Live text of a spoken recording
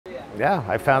yeah,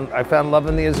 I found love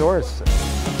in the Azores.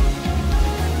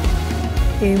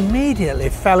 Immediately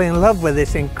fell in love with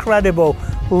this incredible,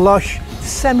 lush,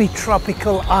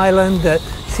 semi-tropical island that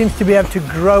seems to be able to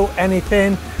grow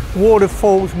anything.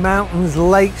 Waterfalls, mountains,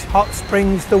 lakes, hot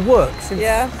springs, the works.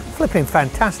 Yeah. Flipping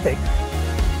fantastic.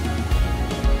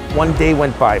 One day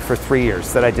went by for 3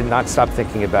 years that I did not stop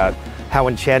thinking about how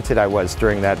enchanted I was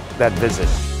during that visit.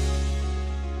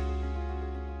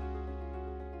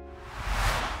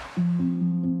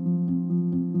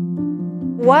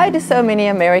 Why do so many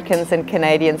Americans and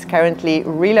Canadians currently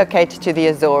relocate to the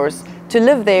Azores to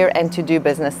live there and to do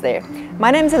business there?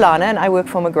 My name's Alana and I work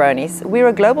for Migronis. We're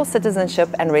a global citizenship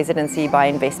and residency by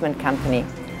investment company.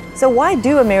 So why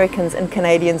do Americans and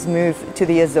Canadians move to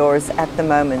the Azores at the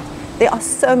moment? There are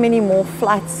so many more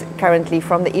flights currently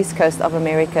from the east coast of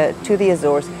America to the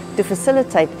Azores to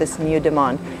facilitate this new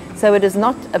demand. So it is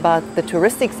not about the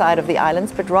touristic side of the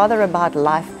islands, but rather about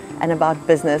life and about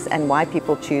business and why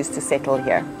people choose to settle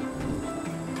here.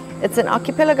 It's an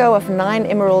archipelago of 9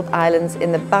 emerald islands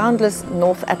in the boundless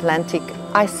North Atlantic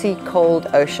icy cold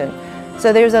ocean.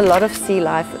 So there's a lot of sea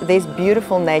life, there's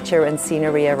beautiful nature and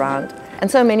scenery around. And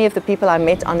so many of the people I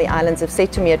met on the islands have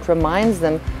said to me it reminds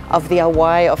them of the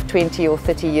Hawaii of 20 or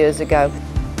 30 years ago.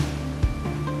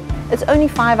 It's only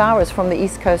 5 hours from the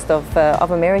east coast of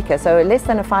America, so less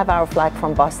than a 5-hour flight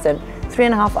from Boston,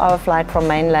 3.5-hour flight from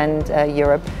mainland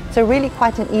Europe. So really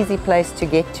quite an easy place to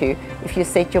get to if you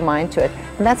set your mind to it.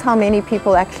 And that's how many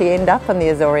people actually end up on the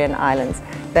Azorian Islands.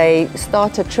 They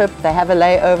start a trip, they have a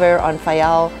layover on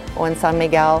Fayal or in San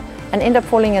Miguel and end up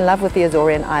falling in love with the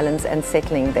Azorian Islands and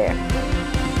settling there.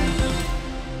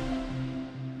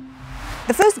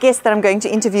 The first guest that I'm going to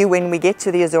interview when we get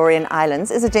to the Azorian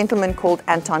Islands is a gentleman called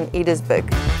Anton. He's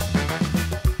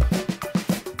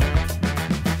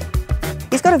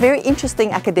got a very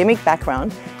interesting academic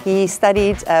background. He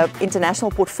studied international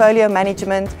portfolio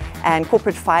management and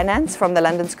corporate finance from the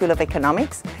London School of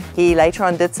Economics. He later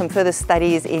on did some further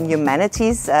studies in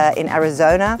humanities in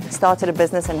Arizona, started a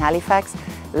business in Halifax.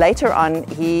 Later on,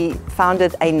 he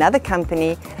founded another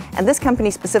company, and this company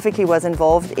specifically was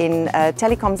involved in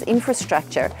telecoms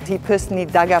infrastructure. He personally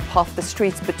dug up half the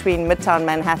streets between Midtown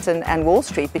Manhattan and Wall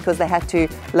Street because they had to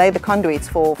lay the conduits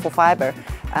for fiber.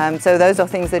 So those are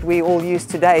things that we all use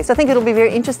today. So I think it'll be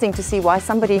very interesting to see why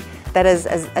somebody that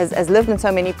has lived in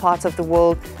so many parts of the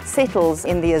world settles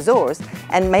in the Azores,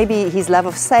 and maybe his love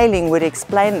of sailing would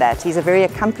explain that. He's a very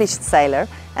accomplished sailor,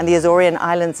 and the Azorian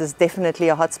Islands is definitely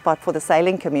a hotspot for the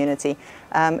sailing community.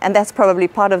 And that's probably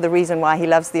part of the reason why he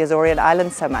loves the Azorian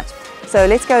Islands so much. So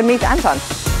let's go and meet Anton.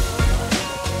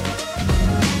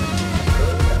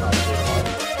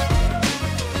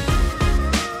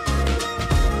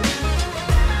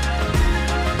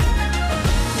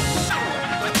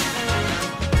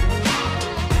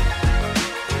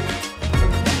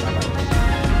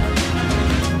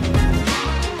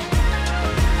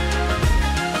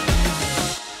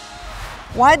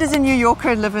 Why does a New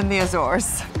Yorker live in the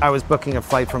Azores? I was booking a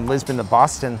flight from Lisbon to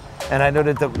Boston, and I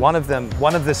noted that one of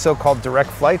the so-called direct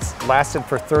flights lasted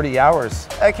for 30 hours.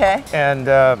 Okay. And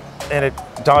it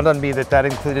dawned on me that that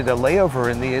included a layover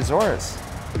in the Azores.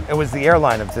 It was the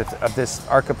airline of this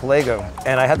archipelago,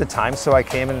 and I had the time, so I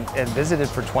came and visited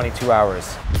for 22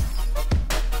 hours.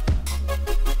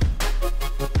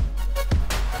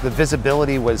 The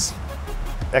visibility was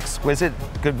exquisite,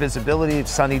 good visibility,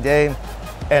 sunny day.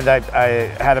 And I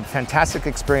had a fantastic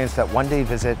experience that one-day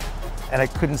visit, and I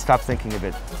couldn't stop thinking of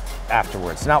it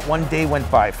afterwards. Not one day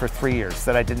went by for 3 years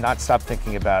that I did not stop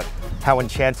thinking about how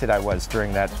enchanted I was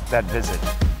during that visit.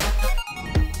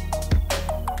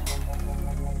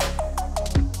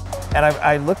 And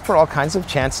I looked for all kinds of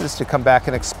chances to come back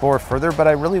and explore further, but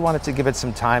I really wanted to give it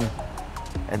some time.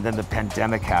 And then the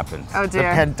pandemic happened. Oh dear.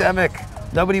 The pandemic.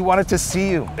 Nobody wanted to see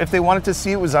you. If they wanted to see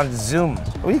you, it was on Zoom.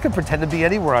 Well, you could pretend to be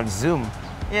anywhere on Zoom.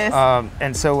 Yes.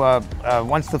 And so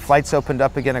once the flights opened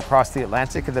up again across the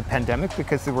Atlantic in the pandemic,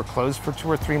 because they were closed for 2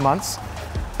 or 3 months,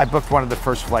 I booked one of the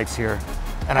first flights here,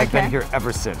 and I've been here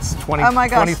ever since.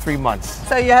 23 months.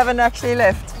 So you haven't actually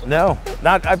left? No,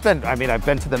 I've been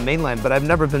to the mainland, but I've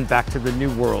never been back to the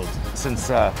New World since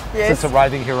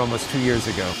arriving here almost 2 years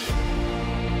ago.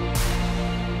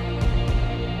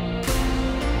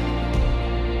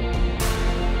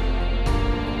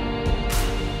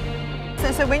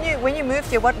 So when you moved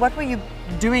here, what were you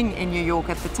doing in New York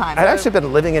at the time? I'd actually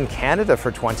been living in Canada for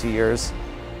 20 years.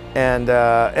 And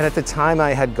at the time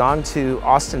I had gone to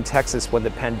Austin, Texas when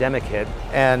the pandemic hit,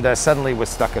 and suddenly was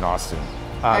stuck in Austin.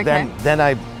 Okay. Then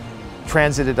I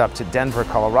transited up to Denver,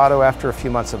 Colorado after a few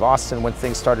months of Austin when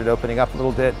things started opening up a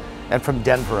little bit. And from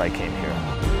Denver I came here.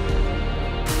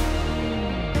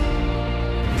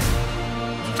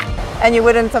 And you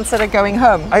wouldn't consider going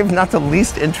home? I have not the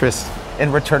least interest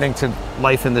in returning to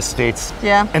life in the States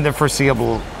in the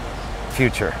foreseeable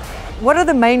future. What are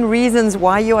the main reasons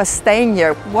why you are staying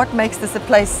here? What makes this a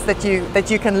place that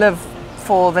you can live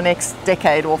for the next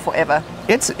decade or forever?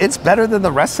 It's better than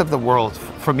the rest of the world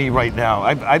for me right now.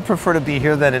 I prefer to be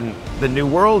here than in the New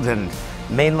World, and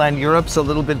mainland Europe's a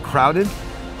little bit crowded.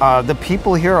 The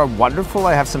people here are wonderful.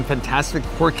 I have some fantastic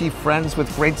quirky friends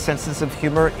with great senses of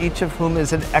humor, each of whom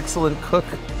is an excellent cook.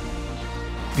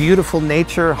 Beautiful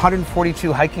nature,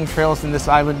 142 hiking trails in this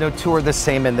island. No two are the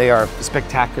same, and they are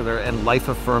spectacular and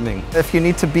life-affirming. If you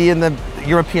need to be in the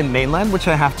European mainland, which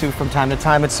I have to from time to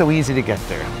time, it's so easy to get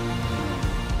there.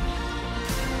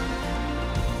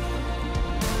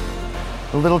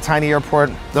 The little tiny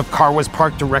airport, the car was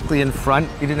parked directly in front.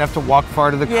 You didn't have to walk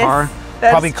far to the car.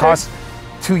 Probably cost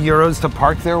 €2 to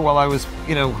park there while I was,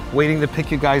 waiting to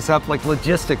pick you guys up. Like,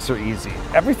 logistics are easy.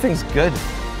 Everything's good.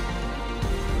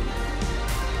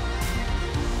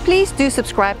 Please do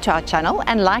subscribe to our channel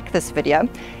and like this video.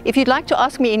 If you'd like to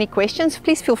ask me any questions,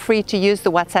 please feel free to use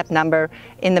the WhatsApp number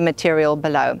in the material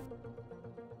below.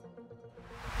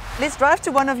 Let's drive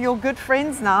to one of your good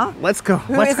friends now. Let's go.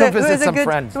 Let's go visit some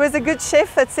friends. Who is a good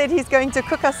chef that said he's going to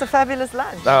cook us a fabulous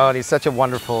lunch. Oh, and he's such a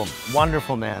wonderful,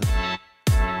 wonderful man.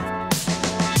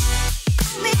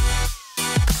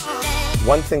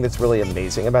 One thing that's really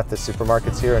amazing about the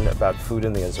supermarkets here and about food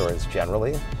in the Azores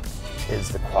generally is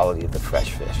the quality of the fresh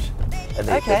fish. And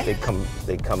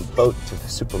they come boat to the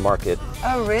supermarket.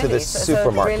 Oh, really? To the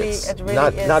supermarkets, it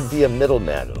really not via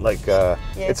middlemen. Like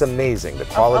it's amazing the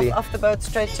quality. Off the boat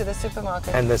straight to the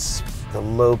supermarket. And the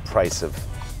low price of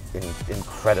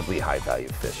incredibly high value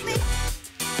fish here.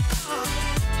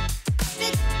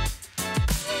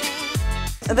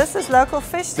 This is local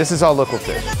fish? This is all local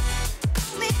fish.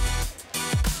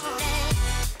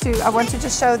 I want to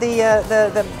just show the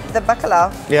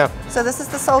bacalhau. Yeah. So this is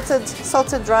the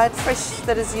salted dried fish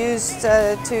that is used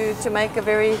to make a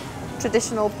very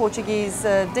traditional Portuguese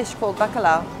dish called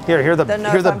bacalhau. Here are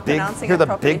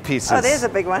the big pieces. Oh, there's a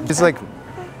big one. It's like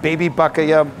baby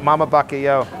bacalhau, mama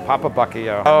bacalhau, papa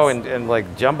bacalhau. Oh, and like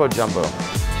jumbo.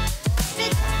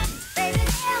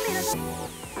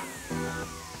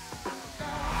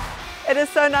 It is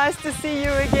so nice to see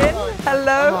you again.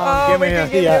 Hello. Oh, we can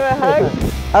give you a hug.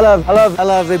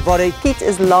 Hello everybody. Pete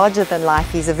is larger than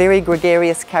life. He's a very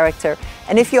gregarious character.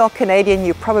 And if you are Canadian,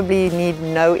 you probably need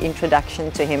no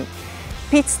introduction to him.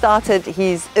 Pete started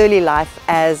his early life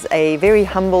as a very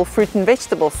humble fruit and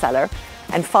vegetable seller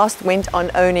and fast went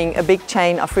on owning a big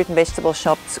chain of fruit and vegetable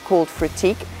shops called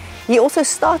Fruitique. He also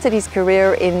started his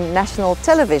career in national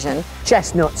television.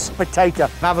 Chestnuts, potato,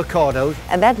 avocados.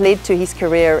 And that led to his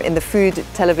career in the food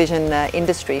television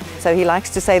industry. So he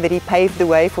likes to say that he paved the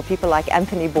way for people like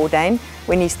Anthony Bourdain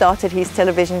when he started his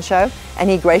television show, and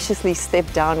he graciously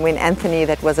stepped down when Anthony,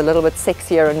 that was a little bit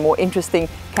sexier and more interesting,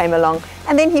 came along.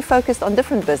 And then he focused on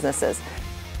different businesses.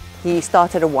 He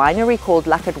started a winery called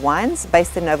Luckett Wines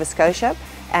based in Nova Scotia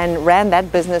and ran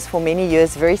that business for many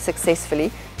years very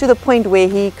successfully, to the point where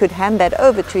he could hand that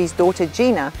over to his daughter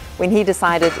Gina when he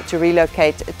decided to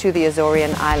relocate to the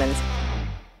Azorean Islands.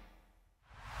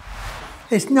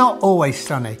 It's not always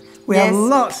sunny. We have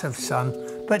lots of sun,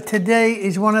 but today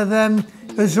is one of them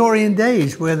Azorean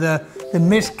days where the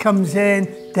mist comes in,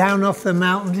 down off the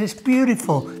mountains. It's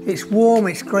beautiful. It's warm,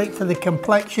 it's great for the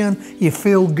complexion, you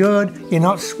feel good, you're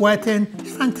not sweating.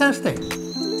 It's fantastic.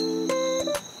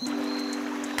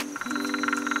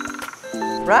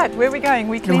 Right, where are we going?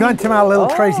 I'm going to my little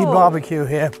crazy barbecue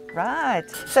here. Right.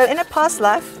 So in a past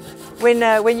life,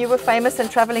 when you were famous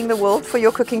and traveling the world for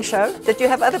your cooking show, did you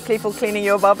have other people cleaning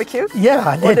your barbecue? Yeah,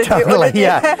 I did, totally,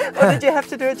 or did you have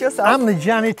to do it yourself? I'm the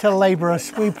janitor, labourer,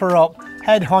 sweeper up,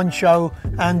 head honcho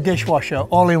and dishwasher,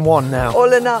 all in one now.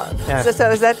 All in one. Yeah.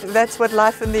 So that's what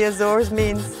life in the Azores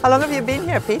means. How long have you been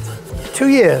here, Pete? 2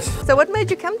 years. So what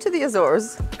made you come to the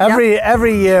Azores?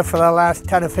 Every year for the last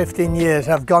 10 or 15 years,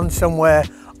 I've gone somewhere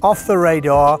off the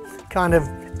radar, kind of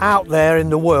out there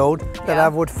in the world that I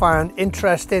would find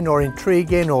interesting or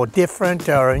intriguing or different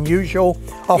or unusual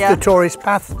off the tourist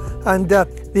path. And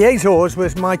the Azores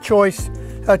was my choice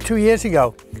 2 years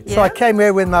ago. So I came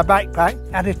here with my backpack,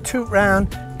 had a toot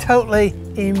round, totally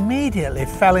immediately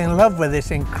fell in love with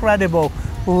this incredible,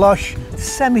 lush,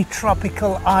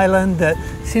 semi-tropical island that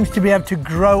seems to be able to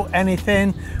grow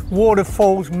anything.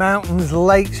 Waterfalls, mountains,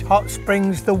 lakes, hot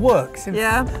springs, the works.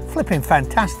 Flipping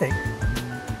fantastic.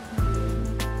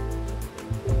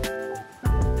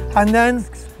 And then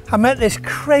I met this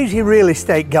crazy real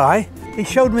estate guy. He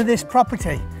showed me this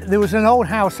property. There was an old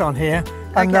house on here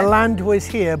and the land was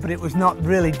here, but it was not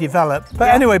really developed. But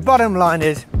anyway, bottom line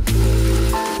is,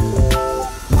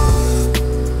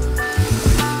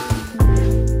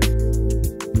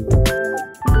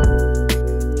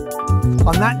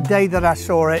 On that day that I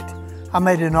saw it, I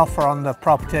made an offer on the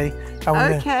property.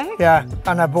 Okay. Yeah,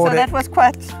 and I bought it. So that was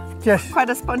quite Just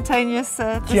a spontaneous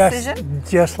decision?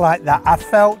 Just like that. I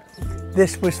felt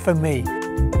this was for me.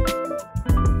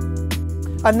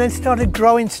 And then started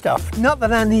growing stuff. Not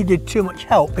that I needed too much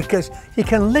help, because you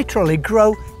can literally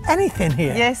grow anything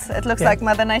here. Yes, it looks like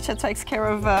Mother Nature takes care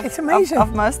of, it's amazing.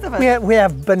 Of most of it. We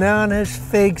have bananas,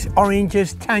 figs,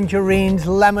 oranges, tangerines,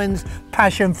 lemons,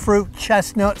 passion fruit,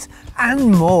 chestnuts,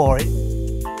 and more.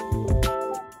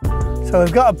 So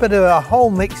we've got a bit of a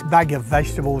whole mixed bag of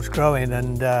vegetables growing,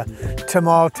 and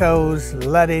tomatoes,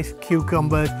 lettuce,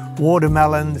 cucumbers,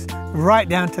 watermelons, right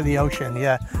down to the ocean,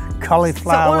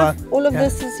 cauliflower. So all of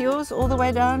this is yours all the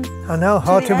way down? I know,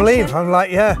 hard to believe. I'm like,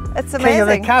 it's amazing. King of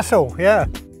the castle,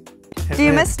 Do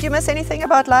you miss anything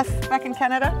about life back in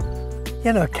Canada?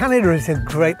 You know, Canada is a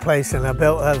great place, and I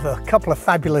built a couple of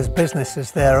fabulous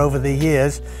businesses there over the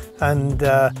years, and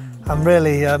I'm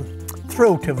really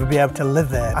thrilled to be able to live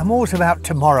there. I'm always about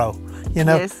tomorrow, you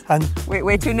know. Yes. And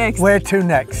where to next? Where to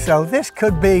next? So this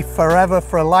could be forever,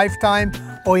 for a lifetime,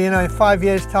 or you know, in 5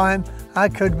 years' time, I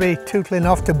could be tootling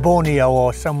off to Borneo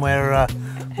or somewhere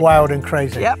wild and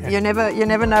crazy. Yep. You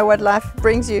never know what life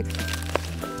brings you.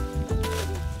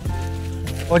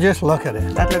 Well, just look at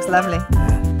it. That looks lovely.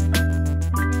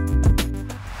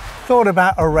 Thought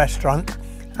about a restaurant.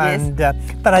 And,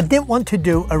 but I didn't want to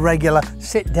do a regular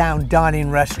sit-down dining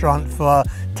restaurant for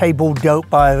table dope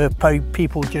by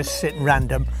people just sitting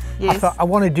random. Yes. I thought I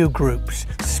want to do groups,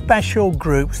 special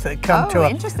groups that come to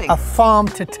a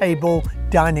farm-to-table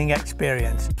dining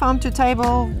experience.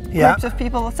 Farm-to-table groups of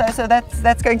people. So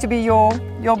that's going to be your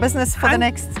business for the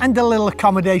next. And a little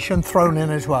accommodation thrown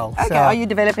in as well. Okay. So, are you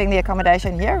developing the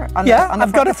accommodation here? On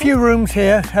I've got a few rooms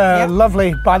here.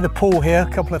 Lovely by the pool here.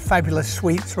 A couple of fabulous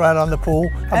suites right on the pool.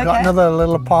 I've got another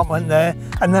little apartment there,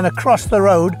 and then across the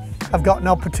road, I've got an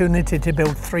opportunity to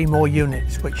build 3 more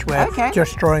units, which we're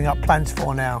just drawing up plans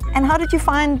for now. And how did you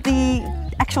find the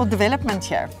actual development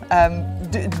here?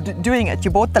 Doing it,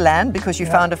 you bought the land because you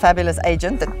found a fabulous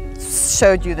agent that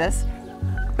showed you this.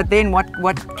 But then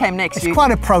what came next? It's quite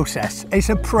a process. It's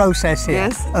a process here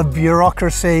of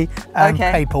bureaucracy and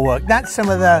paperwork. That's some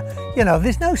of the, you know,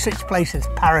 there's no such place as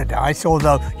paradise,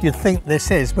 although you'd think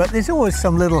this is, but there's always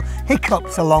some little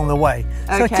hiccups along the way.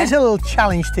 So it is a little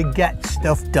challenge to get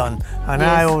stuff done. And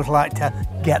I always like to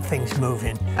get things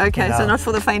moving. Okay, you know. So not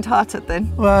for the faint-hearted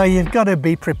then? Well, you've got to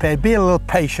be prepared, be a little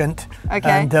patient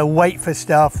and wait for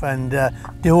stuff and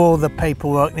do all the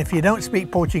paperwork. And if you don't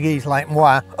speak Portuguese like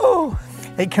moi,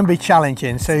 it can be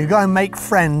challenging. So you've got to make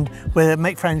friends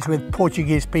with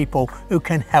Portuguese people who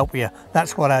can help you.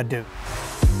 That's what I do.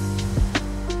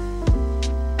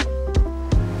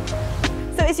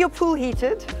 So is your pool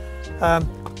heated?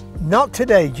 Not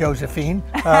today, Josephine,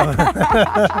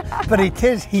 but it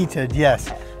is heated,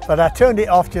 yes. But I turned it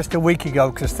off just a week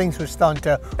ago because things were starting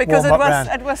to warm up.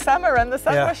 It was summer and the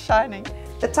sun was shining.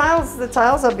 The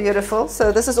tiles are beautiful.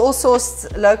 So this is all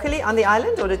sourced locally on the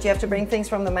island, or did you have to bring things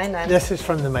from the mainland? This is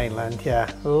from the mainland,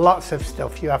 yeah. Lots of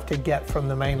stuff you have to get from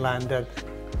the mainland.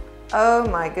 Oh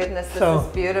my goodness, this is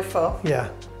beautiful. Yeah.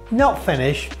 Not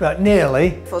finished, but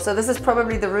nearly. So this is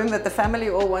probably the room that the family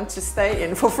all want to stay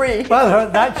in for free.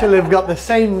 Well, actually, we've got the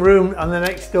same room on the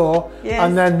next door,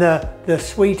 and then the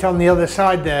suite on the other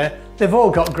side there. They've all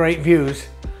got great views.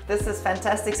 This is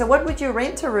fantastic. So what would you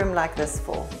rent a room like this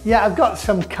for? Yeah, I've got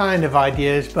some kind of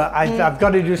ideas, but I've got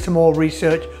to do some more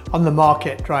research on the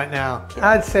market right now.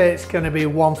 I'd say it's going to be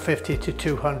 150 to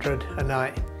 200 a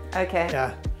night. Okay.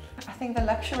 Yeah. I think the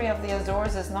luxury of the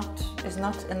Azores is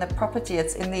not in the property,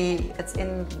 it's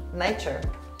in nature.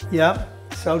 Yeah,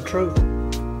 so true.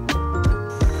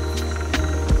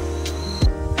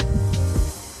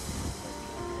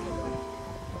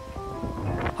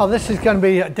 Oh, this is going to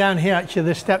be down here actually,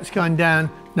 the steps going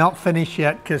down, not finished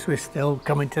yet because we're still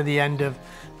coming to the end of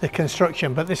the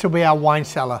construction, but this will be our wine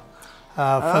cellar.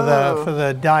 For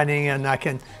the dining, and I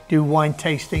can do wine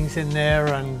tastings in there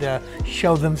and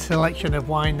show them selection of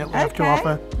wine that we have to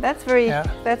offer. That's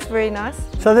very nice.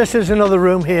 So this is another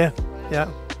room here. Yeah.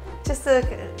 Just a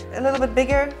little bit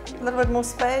bigger, a little bit more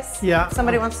space. Yeah. If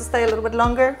somebody wants to stay a little bit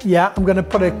longer. Yeah, I'm going to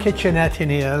put a kitchenette in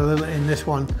here, in this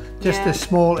one. Just a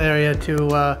small area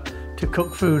to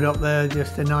cook food up there.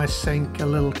 Just a nice sink, a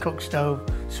little cook stove,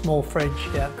 small fridge.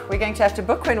 Yeah. We're going to have to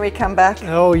book when we come back.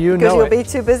 Oh, you know it. Because you'll be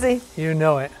too busy. You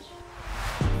know it.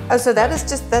 Oh, so that's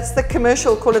the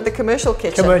commercial, call it the commercial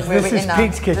kitchen. This is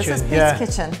Pete's kitchen. This is Pete's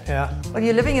kitchen. Yeah. Well,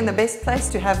 you're living in the best place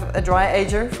to have a dry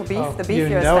ager for beef. The beef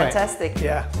here is fantastic.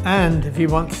 Yeah. And if you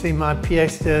want to see my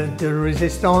pièce de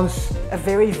résistance. A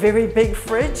very, very big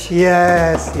fridge.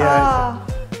 Yes, yes. Ah.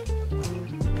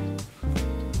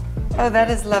 Oh,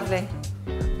 that is lovely.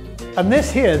 And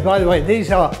this here, by the way, this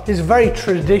is very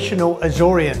traditional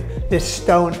Azorian, this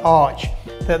stone arch,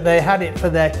 that they had it for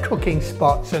their cooking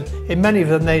spots, and in many of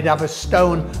them they'd have a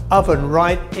stone oven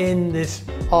right in this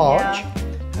arch.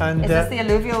 Yeah. And is this the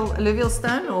alluvial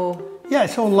stone, or? Yeah,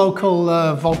 it's all local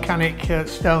volcanic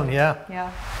stone, yeah.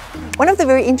 Yeah. One of the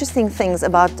very interesting things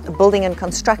about building and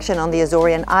construction on the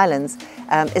Azorean Islands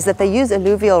is that they use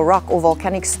alluvial rock or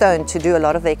volcanic stone to do a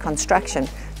lot of their construction.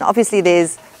 Now, obviously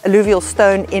there's alluvial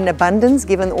stone in abundance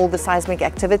given all the seismic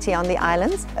activity on the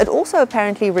islands. It also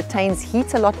apparently retains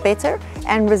heat a lot better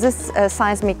and resists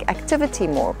seismic activity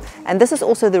more. And this is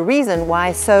also the reason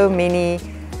why so many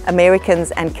Americans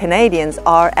and Canadians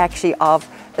are actually of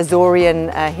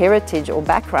Azorian heritage or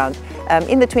background.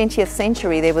 In the 20th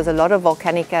century, there was a lot of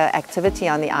volcanic activity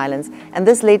on the islands, and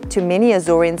this led to many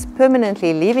Azorians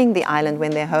permanently leaving the island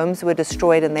when their homes were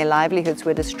destroyed and their livelihoods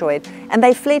were destroyed. And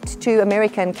they fled to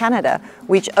America and Canada,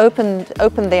 which opened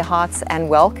their hearts and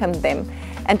welcomed them.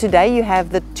 And today you have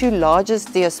the two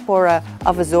largest diaspora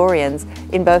of Azorians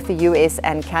in both the US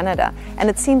and Canada. And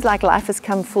it seems like life has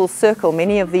come full circle.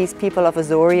 Many of these people of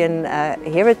Azorian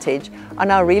heritage are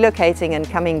now relocating and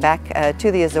coming back to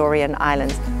the Azorian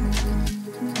Islands.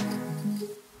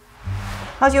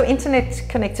 How's your internet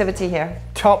connectivity here?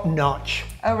 Top notch.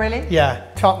 Oh, really? Yeah,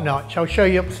 top notch. I'll show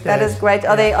you upstairs. That is great.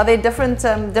 Are there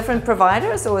different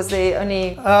providers, or is there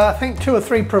only? I think 2 or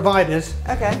 3 providers.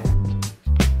 Okay.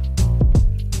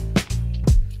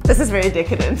 This is very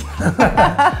decadent.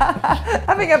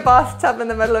 Having a bathtub in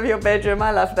the middle of your bedroom, I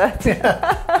love that. Yeah.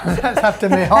 That's after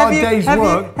my hard day's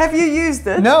work. Have you used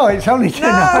it? No, it's only no,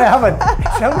 I haven't.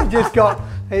 It's only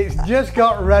just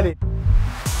got ready.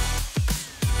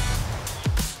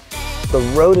 The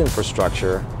road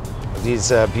infrastructure,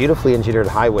 these beautifully engineered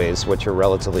highways, which are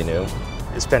relatively new,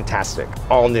 is fantastic.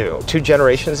 All new. 2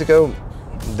 generations ago,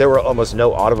 there were almost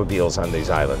no automobiles on these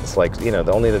islands. Like, you know,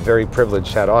 only the very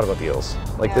privileged had automobiles.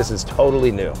 Like, this is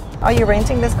totally new. Are you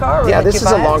renting this car? Or yeah, did this you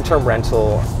is a buy it? long-term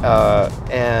rental,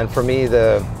 and for me,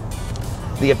 the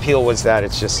appeal was that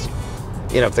it's just,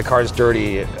 you know, if the car's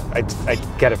dirty, I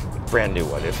get a brand new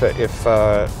one. If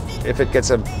it gets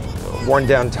a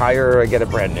worn-down tire, I get a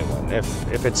brand new one.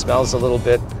 If it smells a little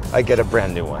bit, I get a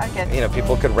brand new one. You know,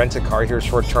 people could rent a car here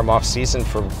short-term off-season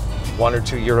for €1 or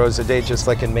 €2 a day, just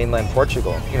like in mainland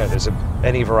Portugal. You know, there's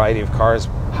any variety of cars,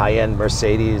 high-end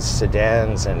Mercedes,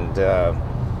 sedans, and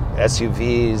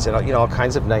SUVs, and you know, all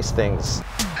kinds of nice things.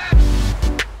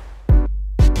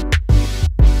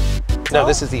 No,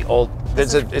 this is the old.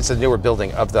 It's a newer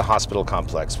building of the hospital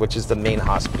complex, which is the main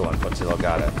hospital in Ponta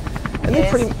Delgada, and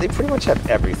they pretty much have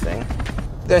everything.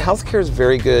 The healthcare is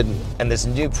very good, and this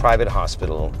new private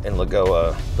hospital in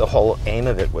Lagoa, the whole aim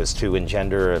of it was to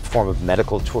engender a form of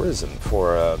medical tourism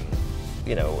for,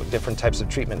 you know, different types of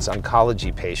treatments,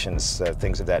 oncology patients,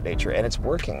 things of that nature, and it's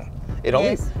working. It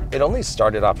only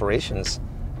started operations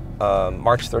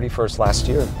March 31st last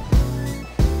year.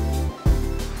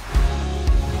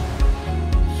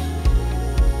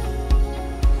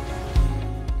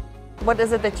 What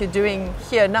is it that you're doing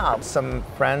here now? Some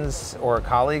friends or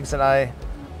colleagues and I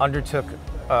undertook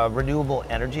a renewable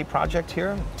energy project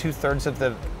here. 2/3 of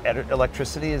the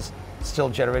electricity is still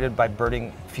generated by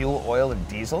burning fuel oil and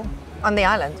diesel. On the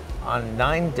island? On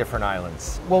 9 different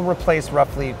islands. We'll replace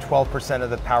roughly 12% of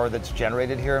the power that's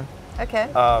generated here. Okay.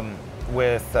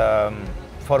 With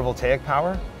photovoltaic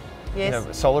power, Yes. you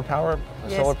know, solar power,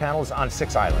 Yes. solar panels on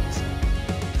 6 islands.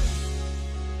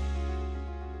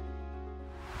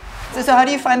 So how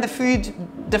do you find the food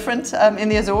different in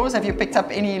the Azores? Have you picked up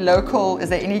any local, is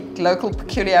there any local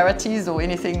peculiarities or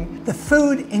anything? The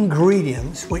food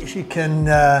ingredients which you can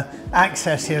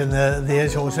access here in the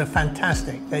Azores are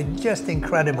fantastic. They're just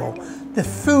incredible. The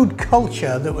food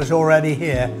culture that was already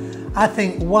here, I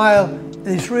think while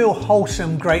there's real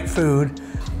wholesome, great food,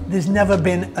 there's never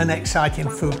been an exciting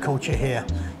food culture here.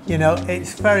 You know,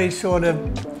 it's very sort of,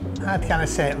 how can I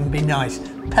say it and be nice?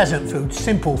 Peasant food,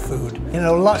 simple food. You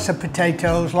know, lots of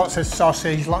potatoes, lots of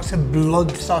sausage, lots of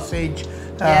blood sausage,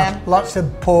 lots of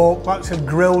pork, lots of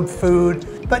grilled food.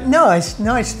 But nice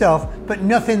stuff, but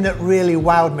nothing that really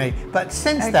wowed me. But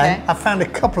since then, I found a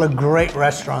couple of great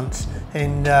restaurants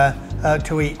in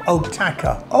to eat.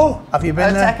 Otaka. Oh, have you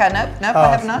been there? Otaka, nope,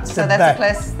 I have not. So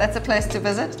that's a place to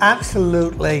visit?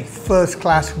 Absolutely, first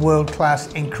class, world class,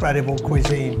 incredible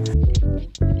cuisine.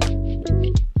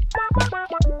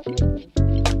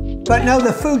 But no,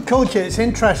 the food culture, it's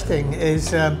interesting,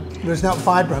 was not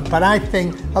vibrant, but I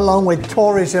think along with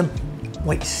tourism,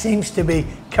 which seems to be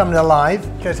coming alive,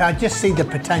 because I just see the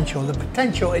potential. The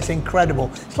potential is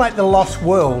incredible. It's like the lost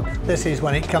world, this is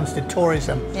when it comes to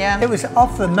tourism. Yeah. It was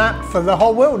off the map for the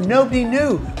whole world. Nobody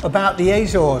knew about the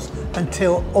Azores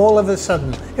until all of a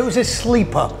sudden. It was a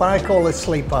sleeper, what I call a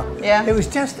sleeper. Yeah. It was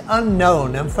just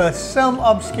unknown, and for some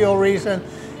obscure reason,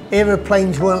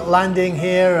 aeroplanes weren't landing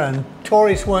here and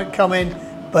tourists weren't coming,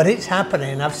 but it's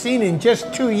happening. I've seen in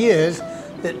just 2 years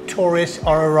that tourists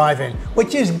are arriving,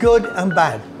 which is good and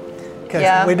bad.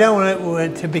 Because we don't want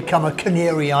it to become a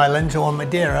Canary Islands or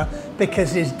Madeira,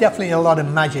 because there's definitely a lot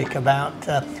of magic about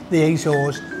the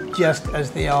Azores, just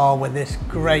as they are, with this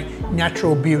great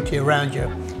natural beauty around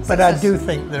you. But I do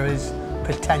think there is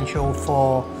potential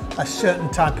for a certain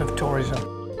type of tourism.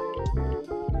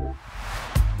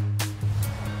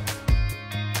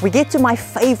 We get to my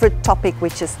favorite topic,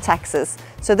 which is taxes.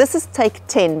 So this is take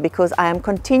 10, because I am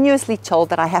continuously told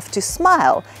that I have to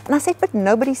smile. And I said, but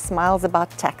nobody smiles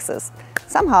about taxes.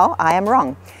 Somehow I am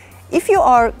wrong. If you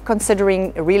are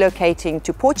considering relocating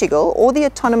to Portugal or the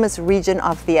autonomous region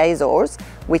of the Azores,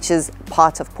 which is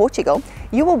part of Portugal,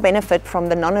 you will benefit from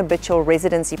the non-habitual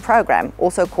residency program,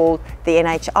 also called the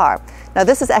NHR. Now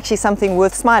this is actually something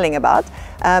worth smiling about,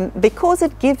 because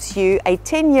it gives you a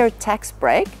 10-year tax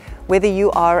break, whether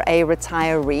you are a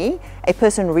retiree, a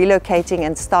person relocating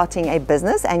and starting a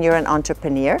business, and you're an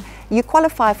entrepreneur. You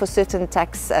qualify for certain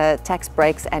tax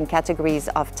breaks and categories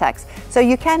of tax. So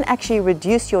you can actually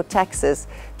reduce your taxes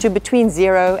to between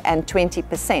 0 and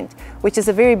 20%, which is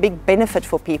a very big benefit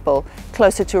for people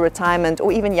closer to retirement,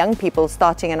 or even young people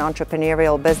starting an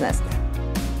entrepreneurial business.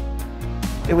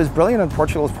 It was brilliant on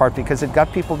Portugal's part because it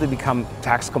got people to become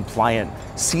tax compliant.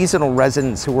 Seasonal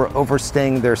residents who were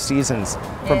overstaying their seasons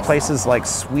from places like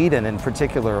Sweden in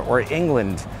particular, or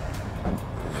England,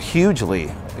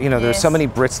 hugely. You know, there's so many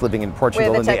Brits living in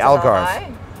Portugal in the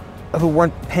Algarve who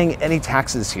weren't paying any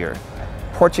taxes here.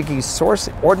 Portuguese source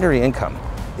ordinary income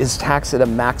is taxed at a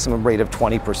maximum rate of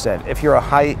 20%. If you're a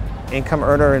high income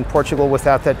earner in Portugal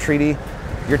without that treaty,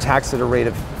 you're taxed at a rate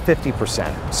of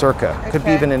 50%, circa. Okay. Could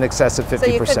be even in excess of 50%. So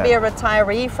you could be a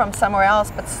retiree from somewhere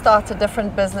else, but start a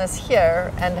different business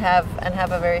here and have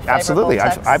a very favorable Absolutely.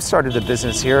 tax. I've started a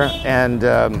business here, and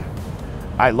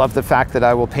I love the fact that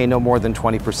I will pay no more than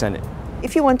 20%.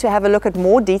 If you want to have a look at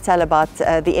more detail about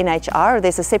the NHR,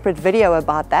 there's a separate video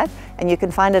about that, and you can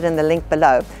find it in the link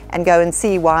below, and go and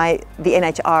see why the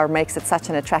NHR makes it such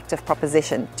an attractive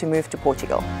proposition to move to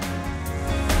Portugal.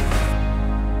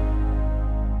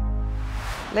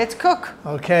 Let's cook.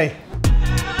 Okay.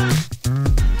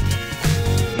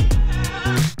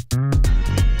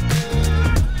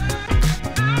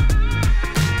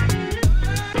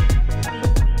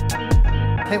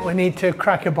 I think we need to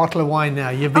crack a bottle of wine now.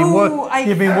 You've been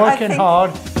working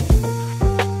hard.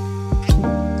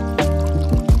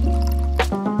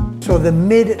 So the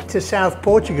mid to South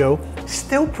Portugal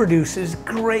still produces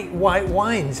great white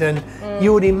wines, and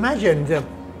you would imagine the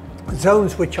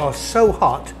zones which are so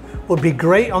hot would be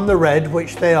great on the red,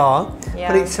 which they are,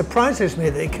 but it surprises me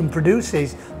that they can produce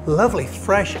these lovely,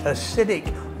 fresh,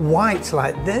 acidic whites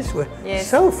like this.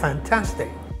 So fantastic.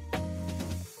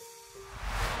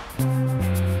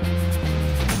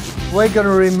 We're going to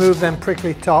remove them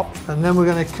prickly tops, and then we're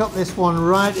going to cut this one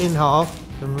right in half.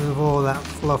 Remove all that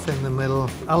fluff in the middle.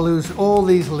 I'll lose all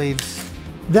these leaves.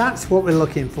 That's what we're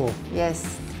looking for.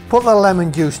 Yes. Put the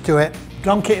lemon juice to it.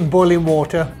 Dunk it in boiling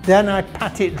water, then I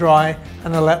pat it dry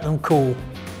and I let them cool.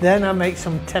 Then I make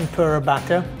some tempura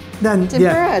batter. Then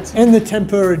in the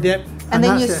tempura dip. And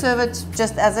then you serve it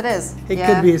just as it is. It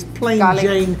could be as plain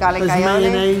Jane as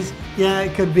mayonnaise. Yeah,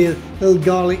 it could be a little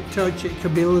garlic touch, it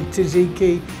could be a little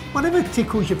tzatziki, whatever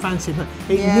tickles your fancy, but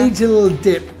it needs a little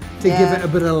dip to give it a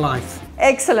bit of life.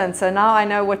 Excellent, so now I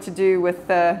know what to do with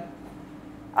the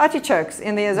artichokes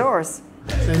in the Azores.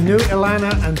 The new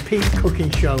Ilana and Pete cooking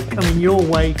show coming your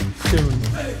way soon.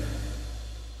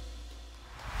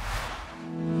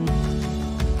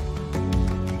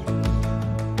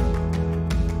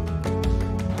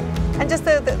 And just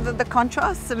the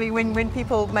contrast. I mean, when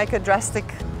people make a drastic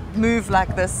move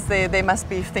like this, there must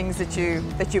be things that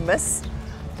you miss.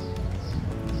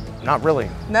 Not really.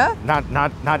 No?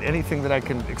 Not anything that I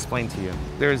can explain to you.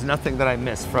 There is nothing that I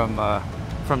miss from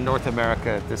North America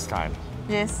at this time.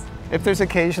 Yes. If there's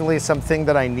occasionally something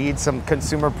that I need, some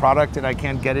consumer product, and I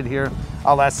can't get it here,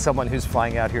 I'll ask someone who's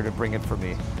flying out here to bring it for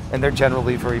me. And they're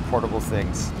generally very portable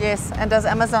things. Yes, and does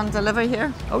Amazon deliver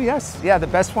here? Oh yes, yeah, the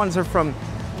best ones are from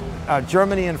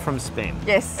Germany and from Spain.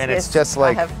 Yes, and it's just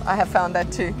like... I have found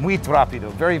that too. Muy rápido,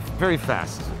 very, very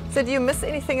fast. So do you miss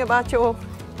anything about your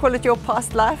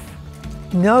past life?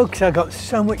 No, because I've got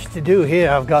so much to do here.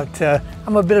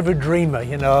 I'm a bit of a dreamer,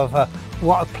 you know, of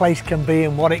what a place can be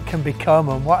and what it can become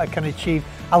and what it can achieve.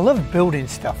 I love building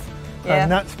stuff, Yeah.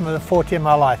 and that's the forte in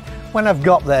my life. When I've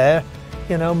got there,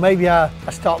 you know, maybe I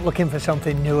start looking for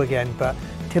something new again, but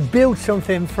to build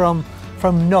something from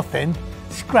nothing,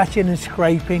 scratching and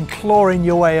scraping, clawing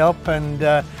your way up and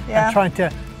trying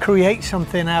to create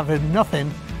something out of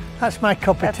nothing, that's my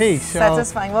cup of tea. So,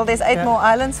 satisfying. Well, there's 8 more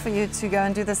islands for you to go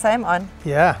and do the same on.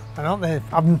 yeah, I don't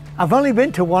know. I've only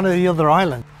been to one of the other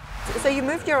islands. So you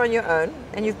moved here on your own,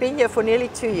 and you've been here for nearly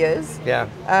 2 years. Yeah,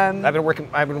 I've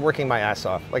been working my ass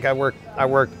off. Like I work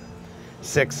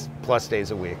 6+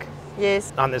 days a week.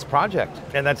 Yes. On this project,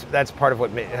 and that's part of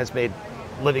what has made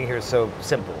living here so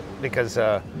simple. Because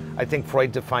I think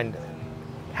Freud defined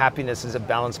happiness as a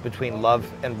balance between love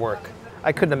and work.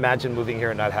 I couldn't imagine moving here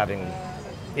and not having,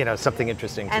 you know, something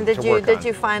interesting to work on. Did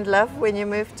you find love when you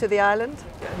moved to the island?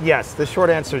 Yes, the short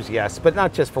answer is yes, but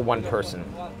not just for one person.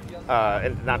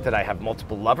 And not that I have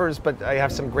multiple lovers, but I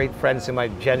have some great friends whom I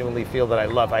genuinely feel that I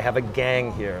love. I have a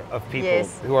gang here of people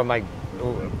who are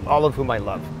all of whom I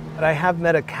love. And I have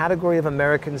met a category of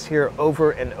Americans here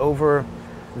over and over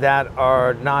that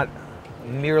are not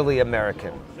merely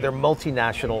American. They're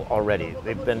multinational already.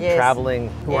 They've been traveling,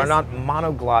 who are not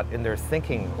monoglot in their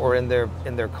thinking or in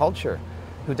their culture,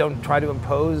 who don't try to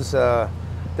impose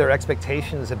their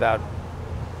expectations about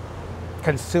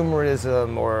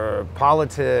consumerism or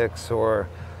politics or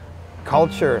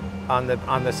culture on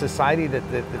the society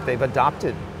that they've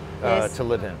adopted to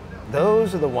live in.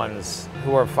 Those are the ones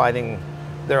who are finding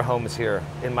their homes here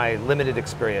in my limited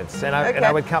experience, and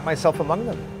I would count myself among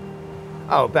them.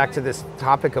 Oh, back to this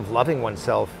topic of loving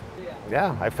oneself.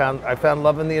 Yeah, I found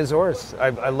love in the Azores.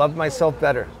 I loved myself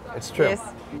better. It's true.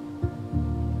 Yes.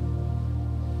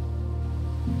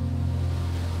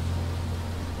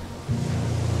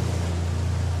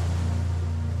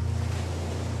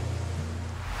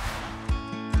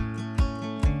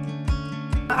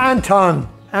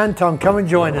 Anton, come and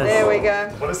join us. There we go.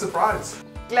 What a surprise.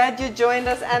 Glad you joined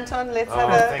us, Anton. Let's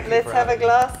thank you have a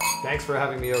glass. Thanks for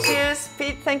having me over. Cheers,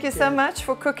 Pete. Thank you so much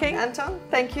for cooking. Anton,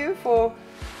 thank you for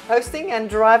hosting and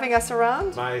driving us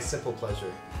around. My simple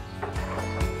pleasure.